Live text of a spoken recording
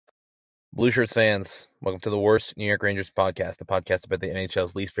Blue Shirts fans, welcome to the Worst New York Rangers podcast, the podcast about the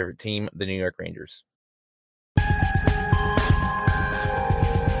NHL's least favorite team, the New York Rangers.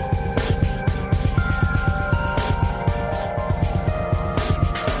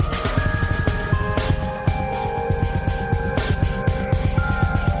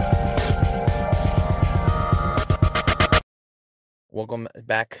 Welcome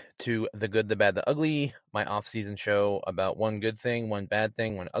back to The Good, the Bad, the Ugly, my off-season show about one good thing, one bad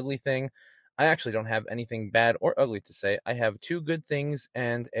thing, one ugly thing. I actually don't have anything bad or ugly to say. I have two good things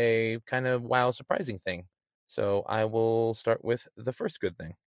and a kind of wow, surprising thing. So I will start with the first good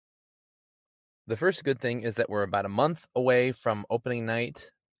thing. The first good thing is that we're about a month away from opening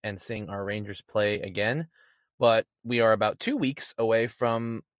night and seeing our Rangers play again, but we are about 2 weeks away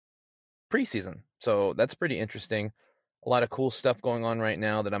from preseason. So that's pretty interesting. A lot of cool stuff going on right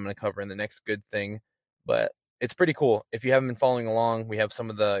now that I'm going to cover in the next good thing, but it's pretty cool. If you haven't been following along, we have some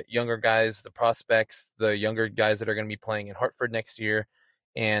of the younger guys, the prospects, the younger guys that are going to be playing in Hartford next year,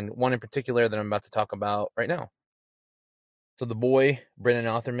 and one in particular that I'm about to talk about right now. So the boy, Brendan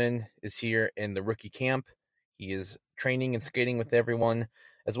Otherman, is here in the rookie camp. He is training and skating with everyone,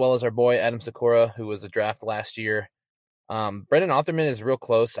 as well as our boy, Adam Sakura, who was a draft last year. Brendan Otherman is real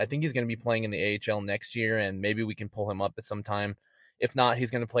close. I think he's going to be playing in the AHL next year, and maybe we can pull him up at some time. If not,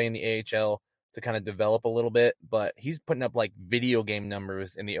 he's going to play in the AHL to kind of develop a little bit, but he's putting up like video game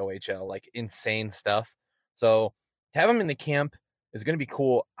numbers in the OHL, like insane stuff. So to have him in the camp is going to be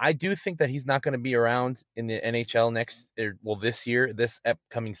cool. I do think that he's not going to be around in the NHL this year, this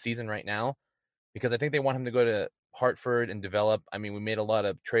upcoming season right now, because I think they want him to go to Hartford and develop. I mean, we made a lot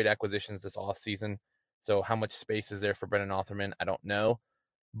of trade acquisitions this off season. So how much space is there for Brendan Otherman? I don't know.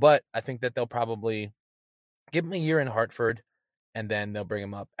 But I think that they'll probably give him a year in Hartford, and then they'll bring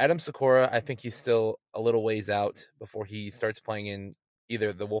him up. Adam Sakura, I think he's still a little ways out before he starts playing in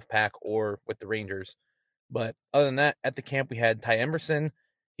either the Wolfpack or with the Rangers. But other than that, at the camp, we had Ty Emerson.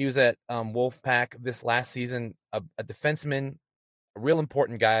 He was at Wolfpack this last season, a defenseman, a real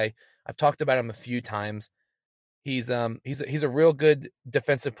important guy. I've talked about him a few times. He's a real good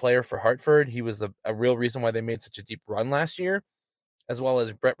defensive player for Hartford. He was a real reason why they made such a deep run last year, as well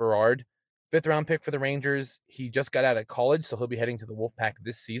as Brett Berard, 5th round pick for the Rangers. He just got out of college, so he'll be heading to the Wolfpack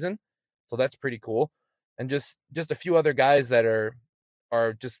this season. So that's pretty cool. And just a few other guys that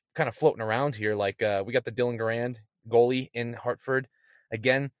are just kind of floating around here. Like we got the Dylan Garand goalie in Hartford.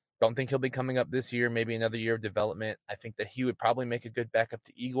 Again, don't think he'll be coming up this year, maybe another year of development. I think that he would probably make a good backup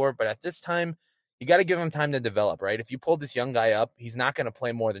to Igor, but at this time, you got to give him time to develop, right? If you pull this young guy up, he's not going to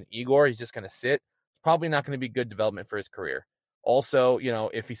play more than Igor. He's just going to sit. It's probably not going to be good development for his career. Also,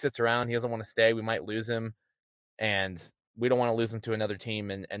 if he sits around, he doesn't want to stay. We might lose him, and we don't want to lose him to another team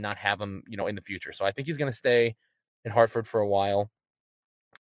and not have him, in the future. So I think he's going to stay in Hartford for a while.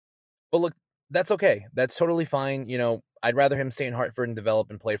 But look, that's okay. That's totally fine. I'd rather him stay in Hartford and develop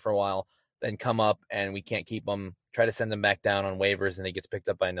and play for a while than come up and we can't keep him, try to send him back down on waivers and he gets picked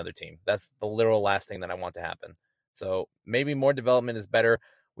up by another team. That's the literal last thing that I want to happen. So maybe more development is better.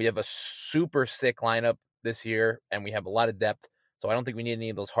 We have a super sick lineup this year and we have a lot of depth. So I don't think we need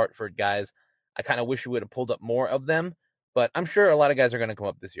any of those Hartford guys. I kind of wish we would have pulled up more of them, but I'm sure a lot of guys are going to come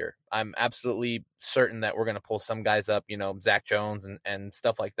up this year. I'm absolutely certain that we're going to pull some guys up, Zach Jones and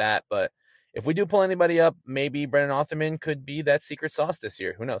stuff like that. But if we do pull anybody up, maybe Brendan Otherman could be that secret sauce this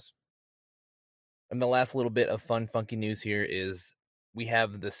year. Who knows? And the last little bit of fun, funky news here is we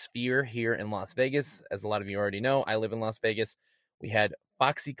have the Sphere here in Las Vegas. As a lot of you already know, I live in Las Vegas. We had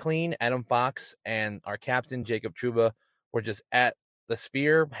Foxy Clean, Adam Fox, and our captain, Jacob Trouba, were just at the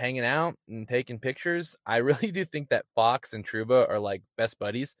Sphere hanging out and taking pictures. I really do think that Fox and Trouba are like best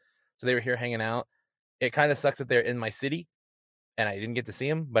buddies. So they were here hanging out. It kind of sucks that they're in my city and I didn't get to see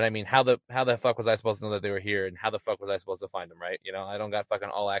them. But I mean, how the fuck was I supposed to know that they were here? And how the fuck was I supposed to find them, right? I don't got fucking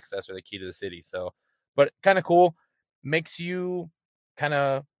all access or the key to the city. So, but kind of cool. Makes you kind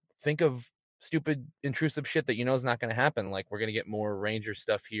of think of stupid, intrusive shit that is not going to happen. Like, we're going to get more Ranger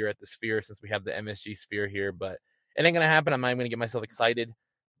stuff here at the Sphere since we have the MSG Sphere here. But it ain't going to happen. I'm not going to get myself excited.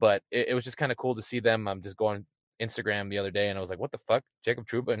 But it was just kind of cool to see them. I'm just going Instagram the other day, and I was like, what the fuck? Jacob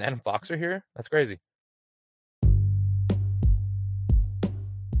Trouba and Adam Fox are here? That's crazy.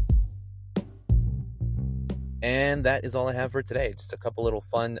 And that is all I have for today. Just a couple little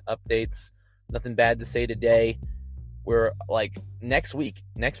fun updates. Nothing bad to say today. We're like next week.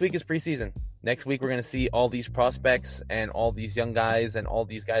 Next week is preseason. Next week we're going to see all these prospects and all these young guys and all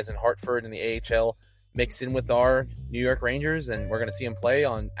these guys in Hartford and the AHL mixed in with our New York Rangers, and we're going to see them play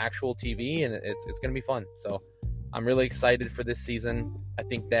on actual TV, and it's going to be fun. So I'm really excited for this season. I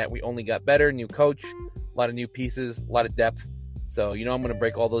think that we only got better, new coach, a lot of new pieces, a lot of depth. So, I'm going to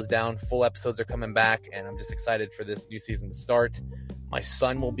break all those down. Full episodes are coming back, and I'm just excited for this new season to start. My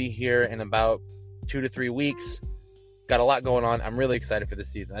son will be here in about 2 to 3 weeks. Got a lot going on. I'm really excited for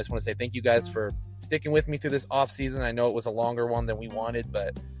this season. I just want to say thank you guys for sticking with me through this off season. I know it was a longer one than we wanted,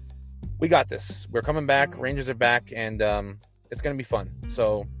 but we got this. We're coming back. Rangers are back, and it's going to be fun.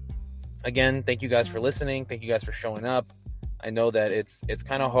 So, again, thank you guys for listening. Thank you guys for showing up. I know that it's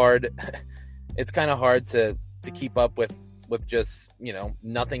kind of hard. It's kind of hard to keep up with just,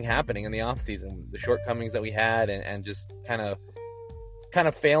 nothing happening in the off season, the shortcomings that we had, and just kind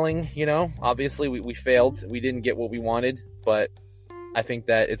of failing. Obviously we failed. We didn't get what we wanted, but I think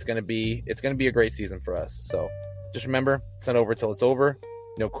that it's going to be a great season for us. So just remember, it's not over till it's over.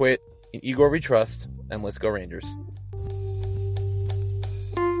 No quit. In Igor we trust, and let's go Rangers.